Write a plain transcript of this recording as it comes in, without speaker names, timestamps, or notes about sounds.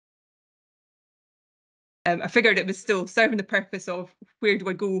I figured it was still serving the purpose of where do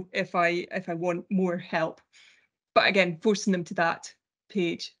I go if I want more help. But again, forcing them to that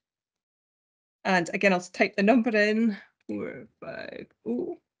page. And again, I'll type the number in,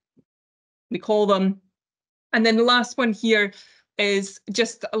 450. We call them. And then the last one here is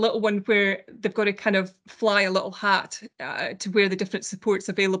just a little one where they've got to kind of fly a little hat to where the different support's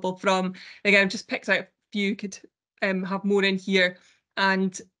available from. And again, I've just picked out a few, could have more in here.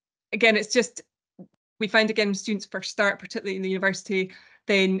 And again, it's just, we find again, students first start, particularly in the university,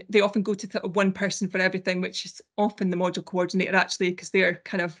 then they often go to one person for everything, which is often the module coordinator actually, because they're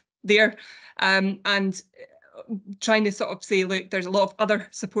kind of there. And trying to sort of say, look, there's a lot of other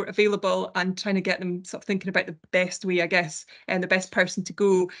support available, and trying to get them sort of thinking about the best way, I guess, and the best person to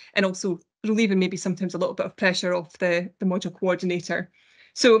go, and also relieving maybe sometimes a little bit of pressure off the module coordinator.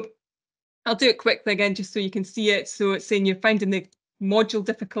 So I'll do it quickly again, just so you can see it. So it's saying you're finding the module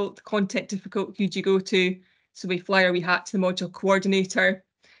difficult, the content difficult, who do you go to? So we fly our wee hat to the module coordinator.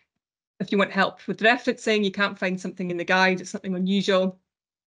 If you want help with referencing, you can't find something in the guide, it's something unusual,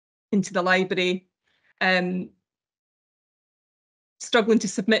 into the library. Struggling to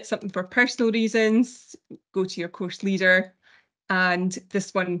submit something for personal reasons, go to your course leader. And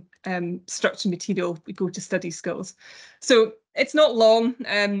this one, structured material, we go to study skills. So it's not long.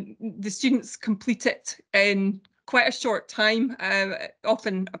 The students complete it in quite a short time,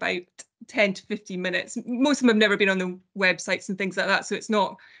 often about 10 to 15 minutes. Most of them have never been on the websites and things like that, so it's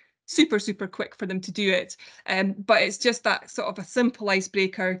not super quick for them to do it. But it's just that sort of a simple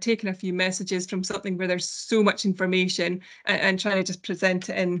icebreaker, taking a few messages from something where there's so much information, and trying to just present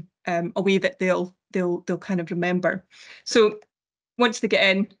it in a way that they'll kind of remember. So once they get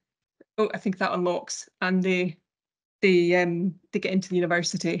in, I think that unlocks, and they get into the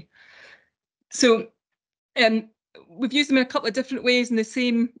university. So we've used them in a couple of different ways in the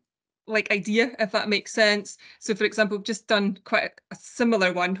same idea, if that makes sense. So for example, we've just done quite a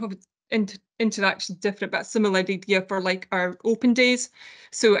similar one, interaction different, but a similar idea for our open days.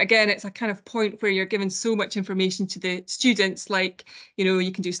 So again, it's a kind of point where you're giving so much information to the students,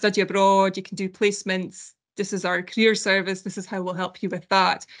 you can do study abroad, you can do placements, this is our career service, this is how we'll help you with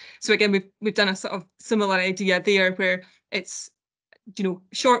that. So again, we've done a sort of similar idea there, where it's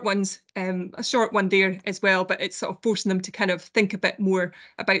short ones, a short one there as well, but it's sort of forcing them to kind of think a bit more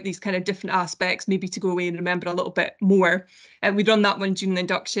about these kind of different aspects, maybe to go away and remember a little bit more. And we'd run that one during the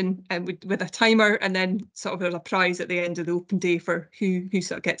induction with a timer, and then sort of there's a prize at the end of the open day for who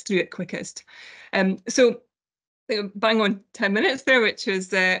sort of gets through it quickest. So bang on 10 minutes there, which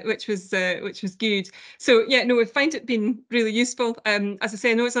was good. So yeah, no, we find it been really useful. As I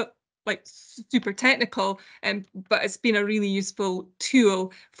say, I know it's not super technical, but it's been a really useful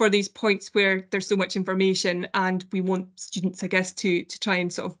tool for these points where there's so much information, and we want students, I guess, to try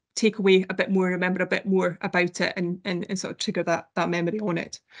and sort of take away a bit more, remember a bit more about it, and sort of trigger that memory on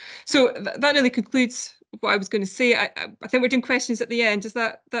it. So that really concludes what I was going to say. I think we're doing questions at the end. Is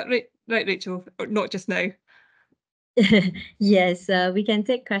that right, Rachel? Or not just now? Yes, we can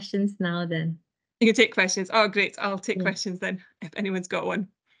take questions now then. You can take questions. Oh, great. I'll take questions then, if anyone's got one.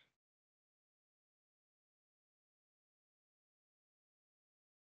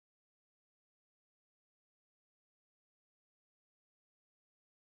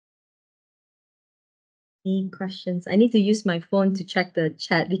 Any questions? I need to use my phone to check the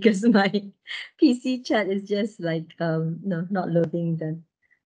chat because my PC chat is just no, not loading then.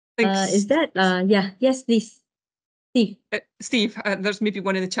 Is that yeah, yes, please. Steve. Steve, there's maybe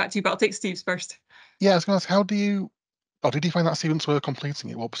one in the chat too, but I'll take Steve's first. Yeah, I was going to ask, how do you, did you find that students were completing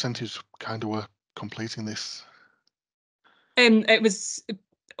it? What percentage kind of were completing this? It was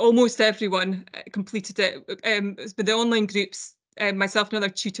almost everyone completed it. With the online groups, myself and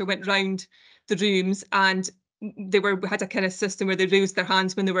another tutor went round the rooms, and we had a kind of system where they raised their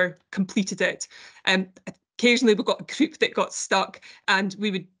hands when they were completed it. Occasionally we got a group that got stuck, and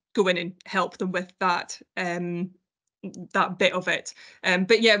we would go in and help them with that bit of it.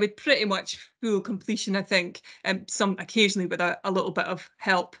 But yeah, with pretty much full completion, I think, some occasionally with a little bit of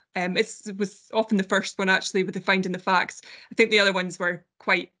help. It was often the first one actually with the finding the facts. I think the other ones were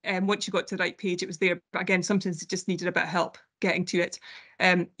quite, once you got to the right page, it was there. But again, sometimes it just needed a bit of help getting to it.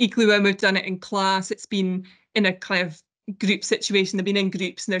 Equally, when we've done it in class, it's been in a kind of group situation. They've been in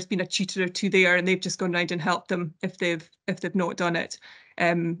groups, and there's been a tutor or two there, and they've just gone round and helped them if they've not done it.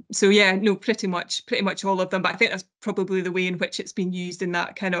 So yeah, no, pretty much all of them, but I think that's probably the way in which it's been used in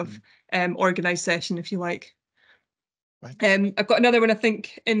that kind of organised session, if you like. Right. I've got another one, I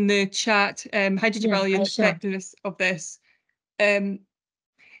think, in the chat. How did you value the effectiveness of this?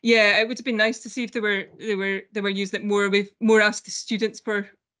 Yeah, it would have been nice to see if they were using it more. We've more asked the students for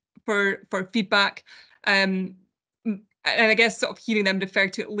for feedback. And I guess sort of hearing them refer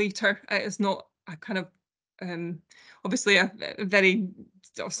to it later is not a kind of obviously a very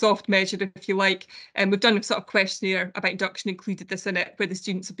sort of soft measure, if you like. And we've done a sort of questionnaire about induction, included this in it, where the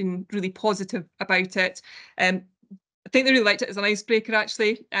students have been really positive about it. I think they really liked it as an icebreaker,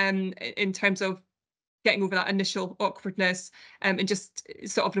 actually, in terms of getting over that initial awkwardness and just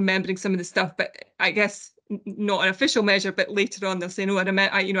sort of remembering some of the stuff. But I guess not an official measure, but later on they'll say, no,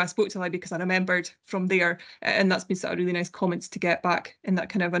 I spoke to Libby because I remembered from there. And that's been sort of really nice comments to get back in that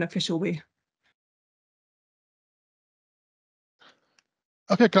kind of unofficial way.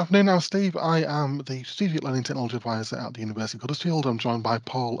 Okay, good afternoon. I'm Steve. I am the Strategic Learning Technology Advisor at the University of Huddersfield. I'm joined by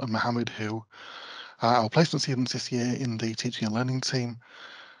Paul and Mohamad, who are our placement students this year in the Teaching and Learning team.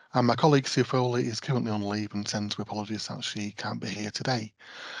 And my colleague, Sue Foley, is currently on leave and sends her apologies that she can't be here today.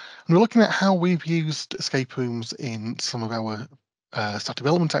 And we're looking at how we've used escape rooms in some of our staff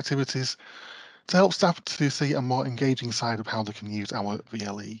development activities to help staff to see a more engaging side of how they can use our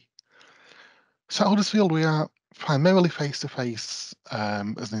VLE. So at Huddersfield, we are primarily face-to-face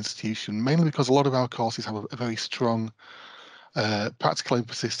as an institution, mainly because a lot of our courses have a very strong practical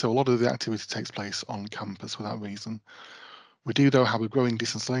emphasis, so a lot of the activity takes place on campus for that reason. We do, though, have a growing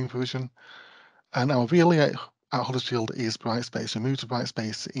distance learning provision, and our VLE at Huddersfield is Brightspace. We moved to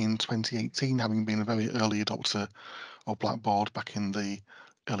Brightspace in 2018, having been a very early adopter of Blackboard back in the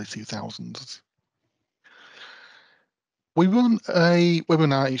early 2000s. We run a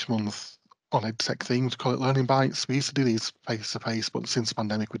webinar each month on EdTech themes, we call it Learning Bites. We used to do these face-to-face, but since the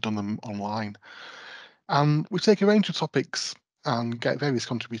pandemic, we've done them online. And we take a range of topics and get various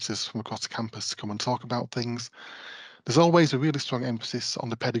contributors from across the campus to come and talk about things. There's always a really strong emphasis on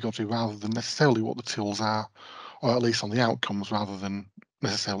the pedagogy rather than necessarily what the tools are, or at least on the outcomes rather than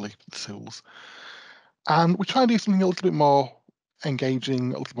necessarily the tools. And we try and do something a little bit more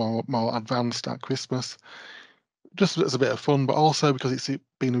engaging, a little more advanced at Christmas, just as a bit of fun, but also because it's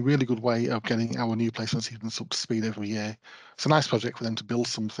been a really good way of getting our new placement students up to speed every year. It's a nice project for them to build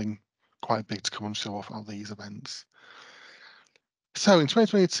something quite big to come and show off at these events. So in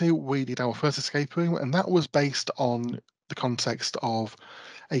 2022, we did our first escape room, and that was based on the context of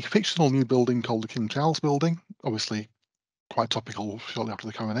a fictional new building called the King Charles Building, obviously quite topical shortly after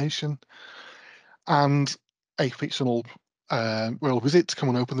the coronation, and a fictional royal visit to come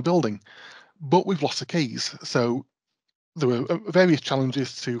and open the building. But we've lost the keys, so there were various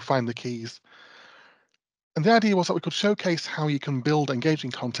challenges to find the keys. And the idea was that we could showcase how you can build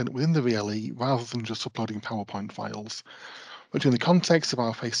engaging content within the VLE rather than just uploading PowerPoint files. But in the context of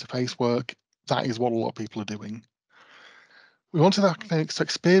our face-to-face work, that is what a lot of people are doing. We wanted our academics to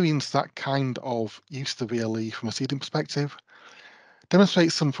experience that kind of use of the VLE from a student perspective,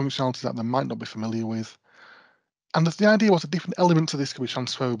 demonstrate some functionality that they might not be familiar with. And the idea was that different elements of this could be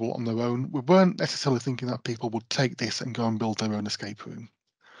transferable on their own. We weren't necessarily thinking that people would take this and go and build their own escape room.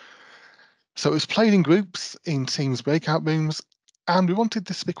 So it was played in groups, in teams breakout rooms, and we wanted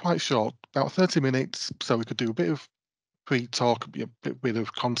this to be quite short, about 30 minutes, so we could do a bit of pre-talk, a bit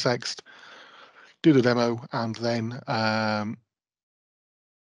of context, do the demo, and then so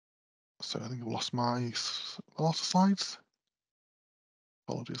I think I've lost the slides.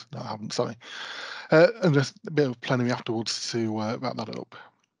 Apologies, no, I haven't. Sorry, and just a bit of plenary afterwards to wrap that up.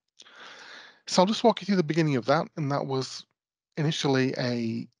 So I'll just walk you through the beginning of that, and that was initially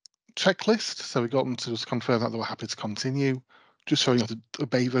a checklist. So we got them to just confirm that they were happy to continue, just showing off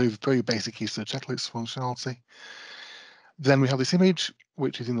the very basic use of the checklist functionality. Then we have this image,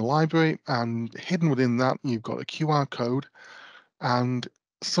 which is in the library, and hidden within that, you've got a QR code, and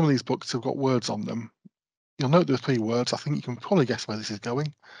some of these books have got words on them. You'll note there are 3 words. I think you can probably guess where this is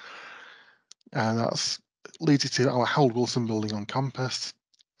going. And that leads you to our Harold Wilson building on campus,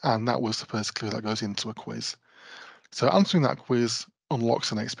 and that was the first clue that goes into a quiz. So answering that quiz unlocks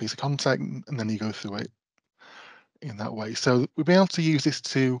the next piece of content, and then you go through it in that way. So we'll be able to use this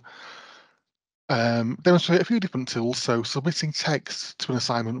to demonstrate a few different tools. So submitting text to an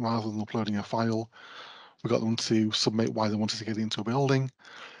assignment rather than uploading a file. We got them to submit why they wanted to get into a building.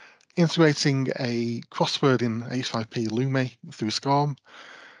 Integrating a crossword in H5P Lumi through SCORM.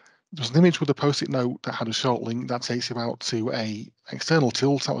 There's an image with a post-it note that had a short link that takes you out to a external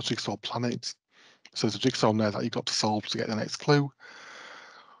tool, that was Jigsaw Planet. So there's a jigsaw on there that you've got to solve to get the next clue.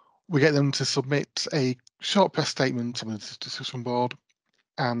 We get them to submit a short press statement on the discussion board,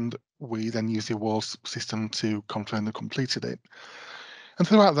 and we then use the awards system to confirm they completed it. And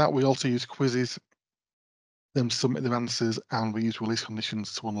throughout that, we also use quizzes, them to submit their answers, and we use release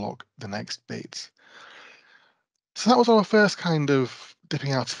conditions to unlock the next bit. So that was our first kind of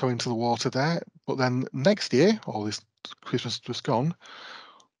dipping our toe into the water there. But then next year, or this Christmas just gone,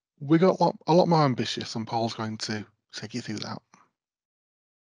 we got a lot more ambitious, and Paul's going to take you through that.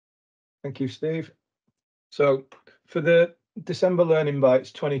 Thank you, Steve. So for the December Learning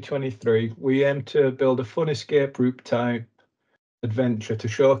Bites 2023, we aim to build a fun escape room type adventure to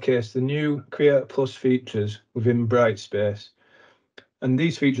showcase the new Creator Plus features within Brightspace. And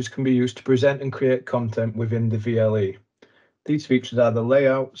these features can be used to present and create content within the VLE. These features are the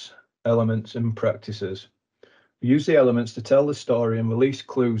layouts, elements, and practices. We use the elements to tell the story and release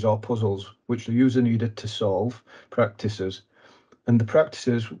clues or puzzles which the user needed to solve practices. And the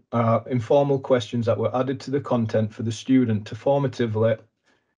practices are informal questions that were added to the content for the student to formatively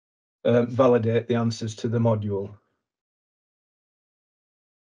validate the answers to the module.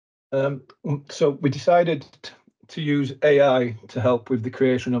 So we decided to use AI to help with the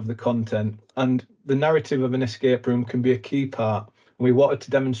creation of the content, and the narrative of an escape room can be a key part. We wanted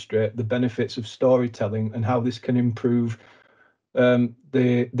to demonstrate the benefits of storytelling and how this can improve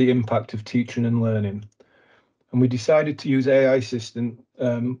the impact of teaching and learning. And we decided to use AI assistant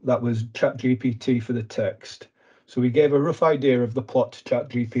that was ChatGPT for the text. So we gave a rough idea of the plot to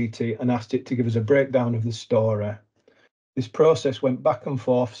ChatGPT and asked it to give us a breakdown of the story. This process went back and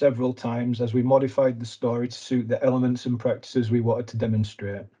forth several times as we modified the story to suit the elements and practices we wanted to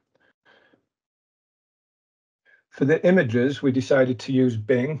demonstrate. For the images, we decided to use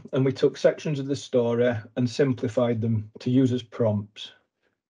Bing, and we took sections of the story and simplified them to use as prompts.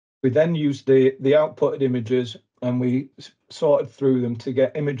 We then used the outputted images, and we sorted through them to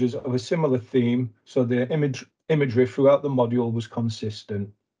get images of a similar theme, so the imagery throughout the module was consistent.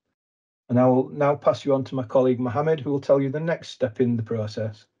 And I will now pass you on to my colleague Mohamad, who will tell you the next step in the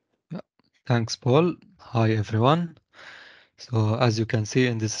process. Thanks, Paul. Hi, everyone. So as you can see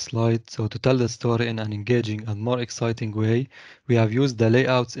in this slide, so to tell the story in an engaging and more exciting way, we have used the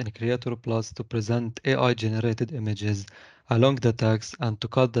layouts in Creator Plus to present AI-generated images along the text and to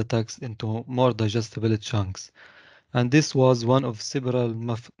cut the text into more digestible chunks. And this was one of several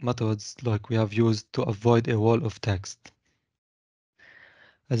methods like we have used to avoid a wall of text.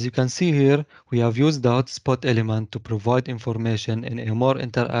 As you can see here, we have used the hotspot element to provide information in a more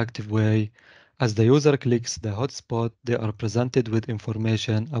interactive way. As the user clicks the hotspot, they are presented with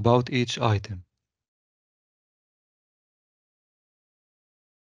information about each item.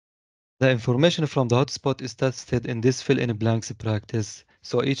 The information from the hotspot is tested in this fill-in-blanks practice,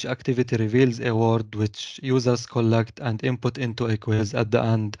 so each activity reveals a word which users collect and input into a quiz at the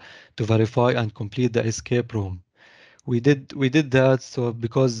end to verify and complete the escape room. We did that so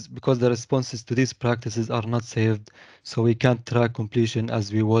because the responses to these practices are not saved, so we can't track completion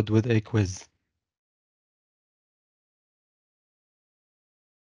as we would with a quiz.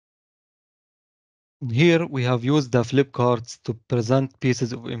 Here we have used the flip cards to present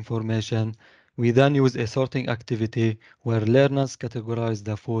pieces of information. We then use a sorting activity where learners categorize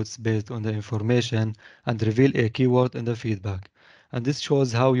the foods based on the information and reveal a keyword in the feedback. And this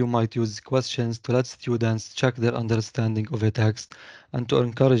shows how you might use questions to let students check their understanding of a text and to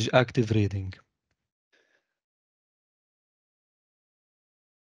encourage active reading.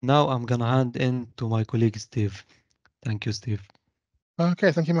 Now I'm gonna hand in to my colleague Steve. Thank you, Steve.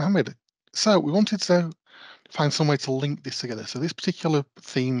 Okay, thank you, Mohamad. So we wanted to find some way to link this together. So this particular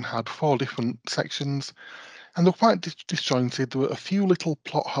theme had 4 different sections, and they're quite disjointed. There were a few little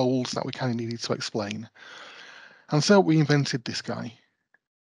plot holes that we kind of needed to explain. And so we invented this guy.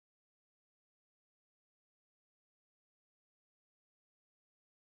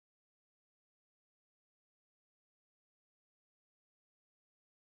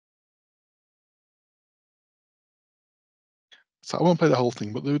 So I won't play the whole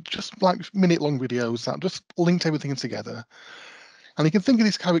thing, but they were just like minute-long videos that just linked everything together. And you can think of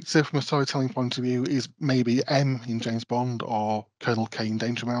this character from a storytelling point of view is maybe M in James Bond or Colonel K in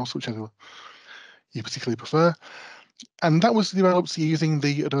Danger Mouse, whichever you particularly prefer. And that was developed using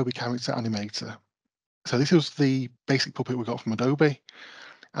the Adobe Character Animator. So this was the basic puppet we got from Adobe,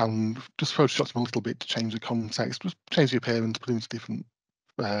 and just photoshopped him a little bit to change the context, just change the appearance, put him into different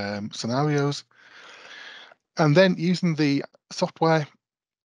scenarios. And then using the software,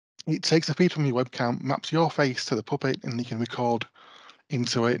 it takes a feed from your webcam, maps your face to the puppet, and you can record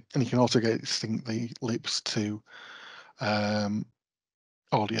into it, and you can also get it to sync the lips to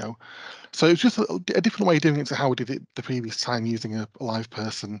audio. So it's just a different way of doing it to how we did it the previous time, using a live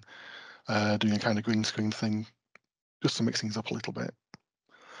person doing a kind of green screen thing, just to mix things up a little bit.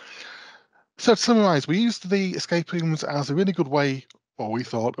 So to summarise, we used the escape rooms as a really good way, or we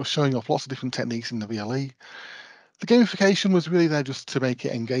thought, of showing off lots of different techniques in the VLE. The gamification was really there just to make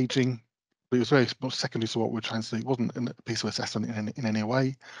it engaging, but it was very much secondary to what we were trying to do. It wasn't a piece of assessment in any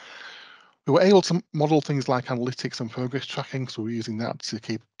way. We were able to model things like analytics and progress tracking, so we're using that to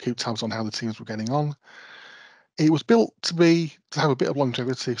keep tabs on how the teams were getting on. It was built to have a bit of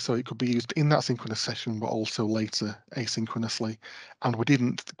longevity, so it could be used in that synchronous session, but also later asynchronously. And we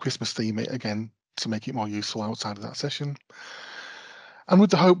didn't Christmas theme it again to make it more useful outside of that session. And with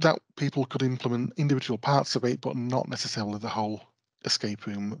the hope that people could implement individual parts of it, but not necessarily the whole escape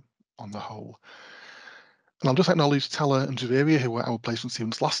room on the whole. And I'll just acknowledge Teller and Javeria, who were our placement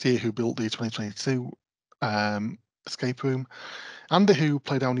students last year, who built the 2022 escape room. Andy, who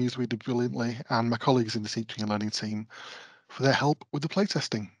played our newsreader brilliantly, and my colleagues in the teaching and learning team for their help with the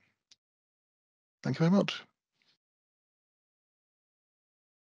playtesting. Thank you very much.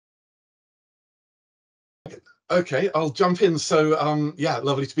 Okay, I'll jump in. So yeah,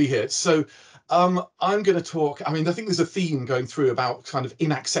 lovely to be here. So I'm going to talk, I mean, I think there's a theme going through about kind of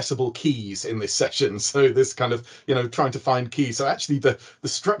inaccessible keys in this session. So this kind of, trying to find keys. So actually the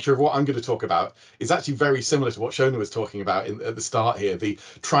structure of what I'm going to talk about is actually very similar to what Shonagh was talking about at the start here, the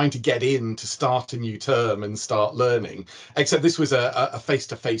trying to get in to start a new term and start learning, except this was a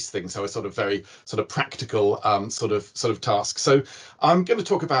face-to-face thing. So a sort of very sort of practical sort of task. So I'm going to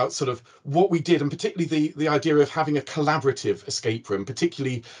talk about sort of what we did, and particularly the idea of having a collaborative escape room,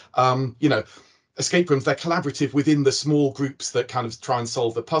 particularly, escape rooms, they're collaborative within the small groups that kind of try and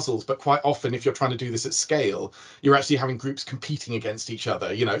solve the puzzles. But quite often, if you're trying to do this at scale, you're actually having groups competing against each other.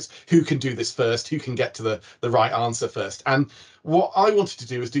 It's who can do this first, who can get to the right answer first. And what I wanted to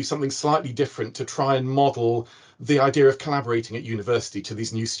do is do something slightly different to try and model the idea of collaborating at university to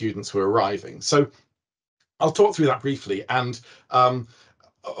these new students who are arriving. So I'll talk through that briefly, and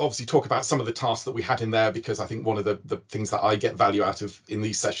obviously talk about some of the tasks that we had in there, because I think one of the things that I get value out of in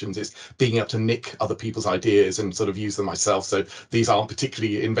these sessions is being able to nick other people's ideas and sort of use them myself. So these aren't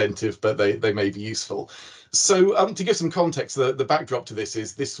particularly inventive, but they may be useful. So to give some context, the backdrop to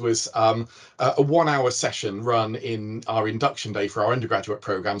this was a 1 hour session run in our induction day for our undergraduate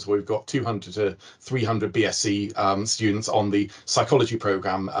programs, where we've got 200 to 300 BSc students on the psychology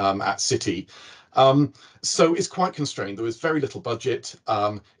program at City. So it's quite constrained. There was very little budget.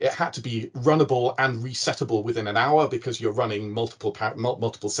 It had to be runnable and resettable within an hour, because you're running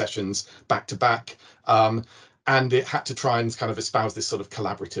multiple sessions back to back. And it had to try and kind of espouse this sort of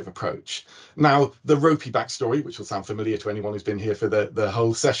collaborative approach. Now, the ropey backstory, which will sound familiar to anyone who's been here for the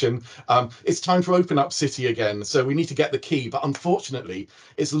whole session, it's time to open up City again. So we need to get the key, but unfortunately,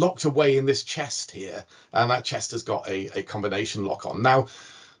 it's locked away in this chest here, and that chest has got a combination lock on. Now,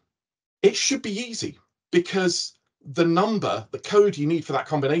 it should be easy, because the code you need for that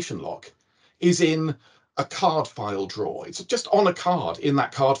combination lock is in a card file drawer. It's just on a card in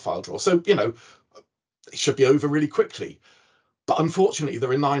that card file drawer. So, it should be over really quickly. But unfortunately,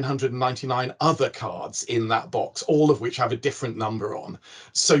 there are 999 other cards in that box, all of which have a different number on.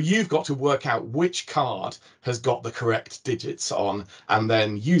 So you've got to work out which card has got the correct digits on, and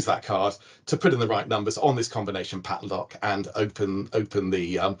then use that card to put in the right numbers on this combination padlock and open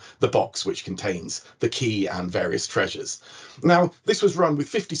the box, which contains the key and various treasures. Now, this was run with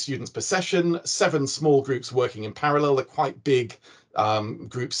 50 students per session, 7 small groups working in parallel. They're quite big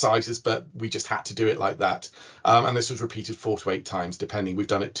group sizes, but we just had to do it like that. And this was repeated 4 to 8 times, depending. We've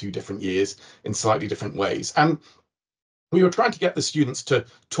done it 2 different years in slightly different ways. And we were trying to get the students to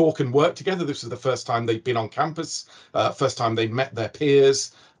talk and work together. This was the first time they'd been on campus, first time they met their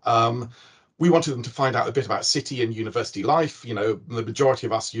peers. We wanted them to find out a bit about City and university life. The majority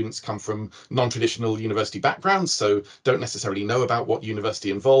of our students come from non-traditional university backgrounds, so don't necessarily know about what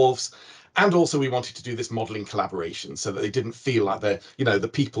university involves. And also we wanted to do this modeling collaboration, so that they didn't feel like they're, the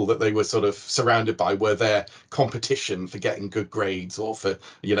people that they were sort of surrounded by were their competition for getting good grades or for,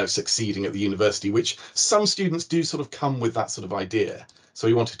 succeeding at the university, which some students do sort of come with that sort of idea. So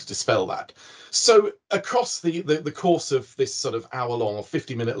we wanted to dispel that. So across the course of this sort of hour-long or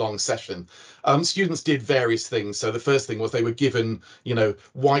 50-minute-long session, students did various things. So the first thing was they were given,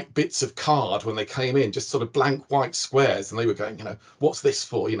 white bits of card when they came in, just sort of blank white squares, and they were going, what's this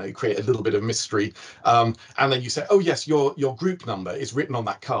for? You create a little bit of mystery. And then you say, oh yes, your group number is written on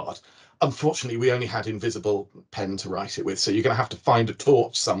that card. Unfortunately, we only had invisible pen to write it with, so you're going to have to find a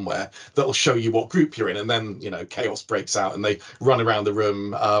torch somewhere that'll show you what group you're in, and then chaos breaks out and they run around the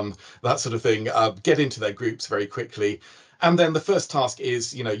room, that sort of thing, get into their groups very quickly. And then the first task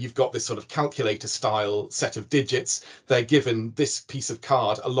is, you've got this sort of calculator style set of digits. They're given this piece of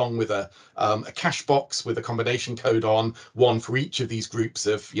card along with a cash box with a combination code on, one for each of these groups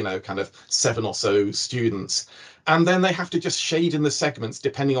of, kind of 7 or so students. And then they have to just shade in the segments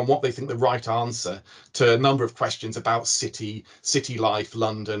depending on what they think the right answer to a number of questions about city life,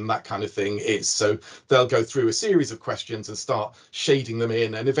 London, that kind of thing is. So they'll go through a series of questions and start shading them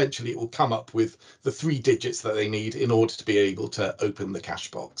in, and eventually it will come up with the 3 digits that they need in order to be able to open the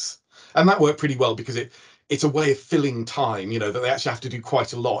cash box. And that worked pretty well because it's a way of filling time, you know, that they actually have to do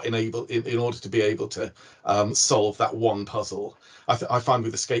quite a lot in order to be able to solve that one puzzle. I find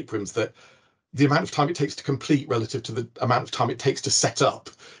with escape rooms that the amount of time it takes to complete relative to the amount of time it takes to set up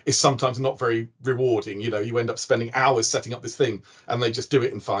is sometimes not very rewarding. You know, you end up spending hours setting up this thing and they just do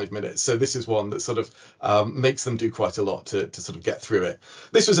it in 5 minutes. So this is one that sort of makes them do quite a lot to sort of get through it.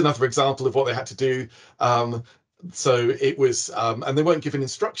 This was another example of what they had to do. So it was, and they weren't given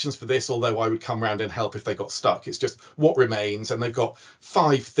instructions for this, although I would come around and help if they got stuck. It's just what remains, and they've got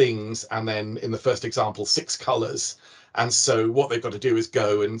 5 things, and then in the first example, 6 colours. And so what they've got to do is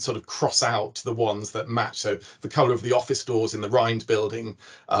go and sort of cross out the ones that match. So the colour of the office doors in the Rind building,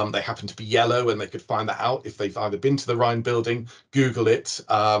 they happen to be yellow, and they could find that out if they've either been to the Rind building, Google it,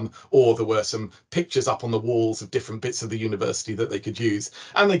 or there were some pictures up on the walls of different bits of the university that they could use.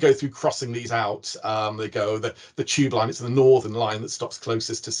 And they go through crossing these out. They go, the tube line, it's the northern line that stops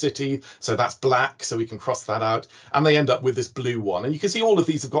closest to city. So that's black, so we can cross that out. And they end up with this blue one. And you can see all of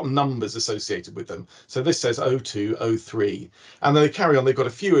these have got numbers associated with them. So this says 02, 03. And then they carry on. They've got a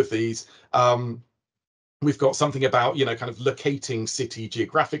few of these. We've got something about, you know, kind of locating city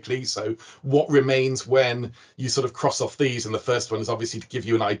geographically. So what remains when you sort of cross off these? And the first one is obviously to give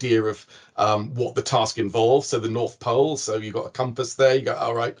you an idea of what the task involves. So the North Pole. So you've got a compass there. You go,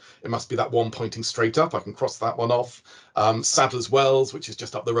 all right, it must be that one pointing straight up. I can cross that one off. Sadler's Wells, which is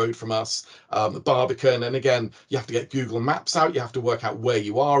just up the road from us. Barbican. And again, you have to get Google Maps out. You have to work out where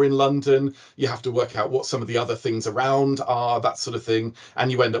you are in London. You have to work out what some of the other things around are, that sort of thing.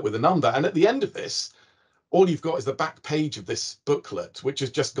 And you end up with a number. And at the end of this, all you've got is the back page of this booklet, which has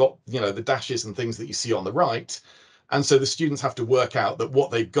just got, you know, the dashes and things that you see on the right. And so the students have to work out that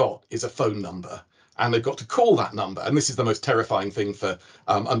what they've got is a phone number, and they've got to call that number. And this is the most terrifying thing for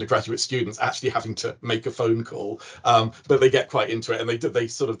undergraduate students, actually having to make a phone call. But they get quite into it, and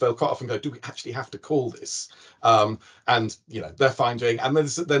they'll quite often go, do we actually have to call this? And you know, they're fine doing. And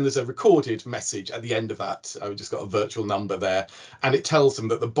then there's a recorded message at the end of that. I've just got a virtual number there, and it tells them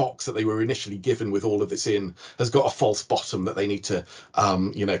that the box that they were initially given with all of this in has got a false bottom that they need to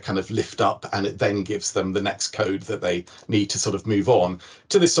you know, kind of lift up, and it then gives them the next code that they need to sort of move on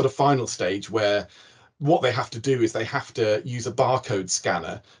to this sort of final stage where what they have to do is they have to use a barcode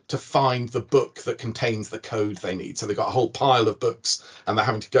scanner to find the book that contains the code they need. So they've got a whole pile of books, and they're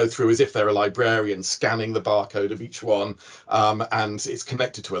having to go through as if they're a librarian, scanning the barcode of each one. And it's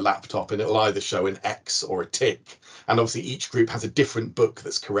connected to a laptop, and it'll either show an X or a tick. And obviously each group has a different book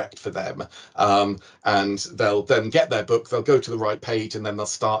that's correct for them. And they'll then get their book, they'll go to the right page, and then they'll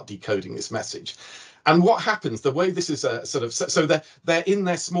start decoding this message. And what happens, the way this is a sort of, so they're in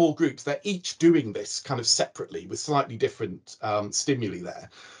their small groups, they're each doing this kind of separately with slightly different stimuli there.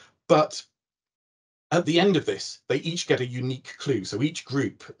 But at the end of this, they each get a unique clue. So each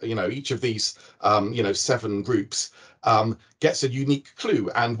group, you know, each of these, you know, 7 groups gets a unique clue.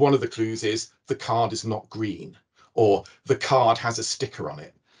 And one of the clues is the card is not green, or the card has a sticker on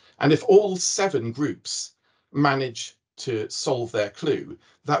it. And if all 7 groups manage to solve their clue,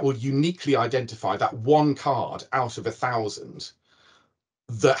 that will uniquely identify that one card out of 1,000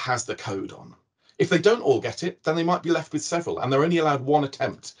 that has the code on. If they don't all get it, then they might be left with several, and they're only allowed 1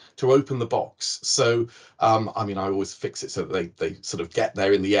 attempt to open the box. So, I mean, I always fix it so that they sort of get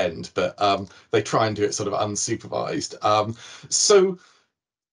there in the end, but they try and do it sort of unsupervised. So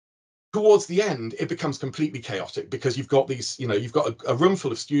towards the end, it becomes completely chaotic because you've got these, you know, you've got a room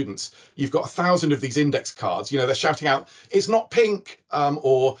full of students, you've got 1,000 of these index cards, you know, they're shouting out, it's not pink,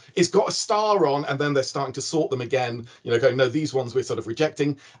 or it's got a star on, and then they're starting to sort them again, you know, going, no, these ones we're sort of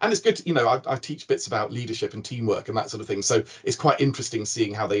rejecting. And it's good to, you know, I teach bits about leadership and teamwork and that sort of thing. So it's quite interesting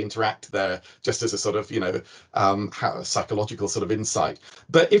seeing how they interact there, just as a sort of, you know, psychological sort of insight.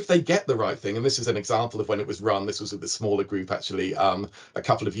 But if they get the right thing, and this is an example of when it was run, this was with a smaller group actually, a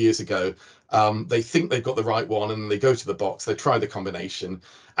couple of years ago, they think they've got the right one, and they go to the box, they try the combination,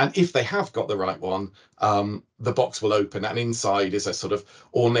 and if they have got the right one, the box will open, and inside is a sort of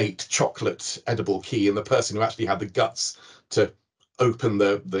ornate chocolate edible key, and the person who actually had the guts to open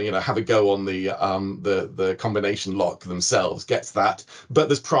the you know, have a go on the combination lock themselves gets that. But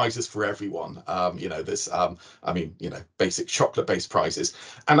there's prizes for everyone. You know, there's I mean, you know, basic chocolate based prizes,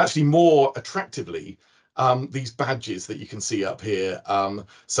 and actually more attractively, these badges that you can see up here.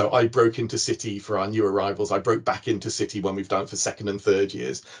 So I broke into City for our new arrivals. I broke back into City when we've done it for second and third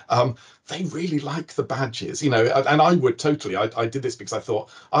years. They really like the badges, and I would totally. I did this because I thought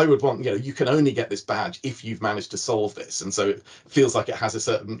I would want, you can only get this badge if you've managed to solve this. And so it feels like it has a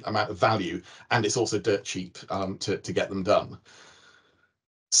certain amount of value, and it's also dirt cheap to get them done.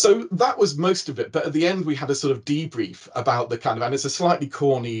 So that was most of it, but at the end we had a sort of debrief about the kind of, and it's a slightly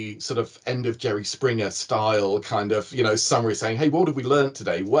corny sort of end of Jerry Springer style kind of, summary saying, hey, what have we learned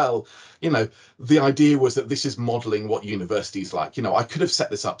today? Well, the idea was that this is modeling what universities like. I could have set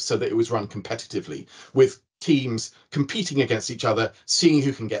this up so that it was run competitively with teams competing against each other, seeing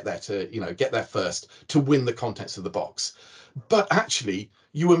who can get there to, get there first to win the contents of the box. But actually,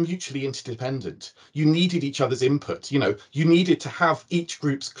 you were mutually interdependent. You needed each other's input. You needed to have each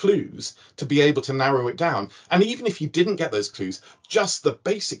group's clues to be able to narrow it down. And even if you didn't get those clues, just the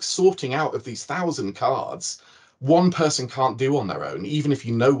basic sorting out of these 1,000 cards, one person can't do on their own, even if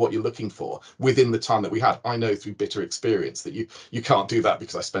you know what you're looking for within the time that we had. I know through bitter experience that you can't do that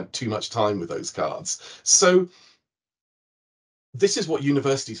because I spent too much time with those cards. So this is what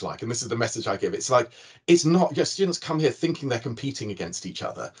university's like, and this is the message I give. It's like, it's not just students come here thinking they're competing against each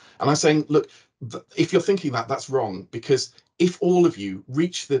other. And I'm saying, look, if you're thinking that, that's wrong, because if all of you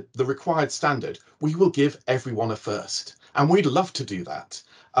reach the required standard, we will give everyone a first. And we'd love to do that.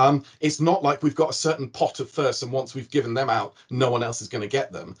 It's not like we've got a certain pot of firsts, and once we've given them out, no one else is going to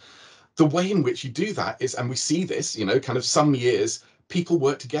get them. The way in which you do that is, and we see this, kind of some years, people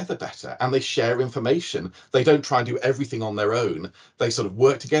work together better and they share information. They don't try and do everything on their own. They sort of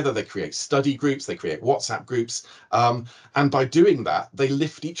work together. They create study groups. They create WhatsApp groups. And by doing that, they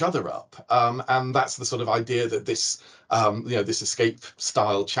lift each other up. And that's the sort of idea that this, this escape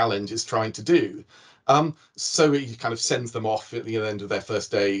style challenge is trying to do. So it kind of sends them off at the end of their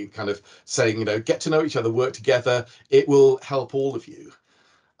first day, kind of saying, get to know each other, work together. It will help all of you.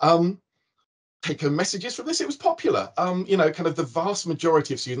 Take-home messages from this, it was popular. Kind of the vast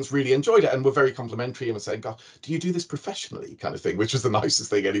majority of students really enjoyed it and were very complimentary and were saying, God, do you do this professionally, kind of thing, which was the nicest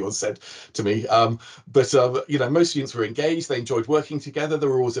thing anyone said to me. But most students were engaged. They enjoyed working together. There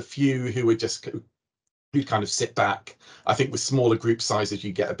were always a few who would just who'd kind of sit back. I think with smaller group sizes,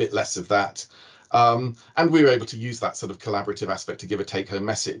 you get a bit less of that. And we were able to use that sort of collaborative aspect to give a take-home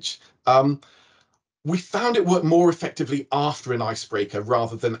message. We found it worked more effectively after an icebreaker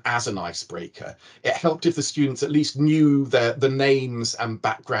rather than as an icebreaker. It helped if the students at least knew the names and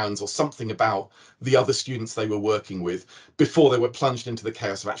backgrounds or something about the other students they were working with before they were plunged into the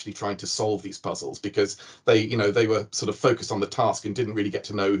chaos of actually trying to solve these puzzles, because they were sort of focused on the task and didn't really get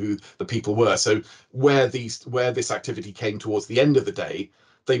to know who the people were. So where this activity came towards the end of the day,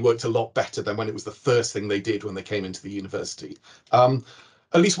 they worked a lot better than when it was the first thing they did when they came into the university.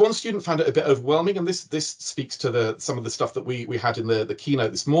 At least one student found it a bit overwhelming, and this speaks to some of the stuff that we had in the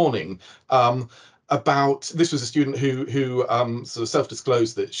keynote this morning. This was a student who sort of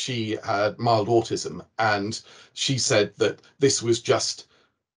self-disclosed that she had mild autism, and she said that this was just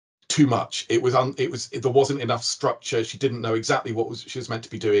too much. There wasn't enough structure. She didn't know exactly what she was meant to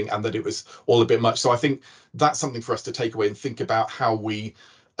be doing, and that it was all a bit much. So I think that's something for us to take away and think about how we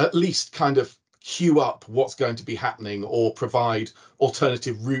at least kind of queue up what's going to be happening, or provide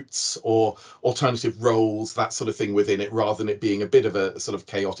alternative routes or alternative roles, that sort of thing within it, rather than it being a bit of a sort of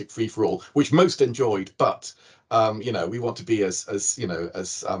chaotic free-for-all, which most enjoyed. But we want to be as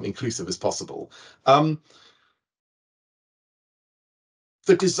inclusive as possible.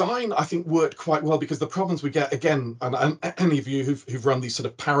 The design, I think, worked quite well, because the problems we get, again, and any of you who've run these sort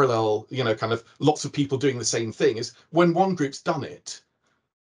of parallel, kind of lots of people doing the same thing, is when one group's done it,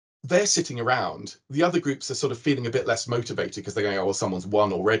 they're sitting around, the other groups are sort of feeling a bit less motivated because they're going, oh, well, someone's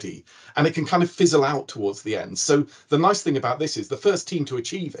won already. And it can kind of fizzle out towards the end. So the nice thing about this is the first team to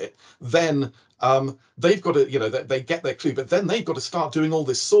achieve it, then they've got to, they get their clue, but then they've got to start doing all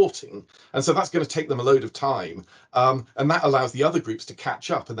this sorting. And so that's going to take them a load of time. And that allows the other groups to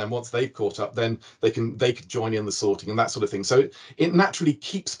catch up. And then once they've caught up, then they can join in the sorting and that sort of thing. So it naturally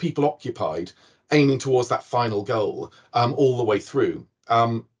keeps people occupied, aiming towards that final goal all the way through.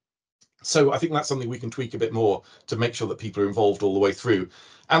 So I think that's something we can tweak a bit more to make sure that people are involved all the way through.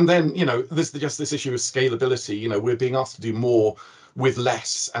 And then, there's just this issue of scalability. We're being asked to do more with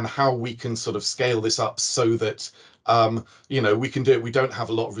less, and how we can sort of scale this up so that, we can do it. We don't have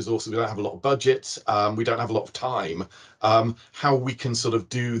a lot of resources. We don't have a lot of budget. We don't have a lot of time. How we can sort of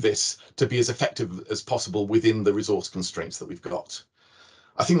do this to be as effective as possible within the resource constraints that we've got.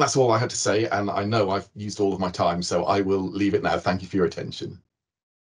 I think that's all I had to say. And I know I've used all of my time, so I will leave it now. Thank you for your attention.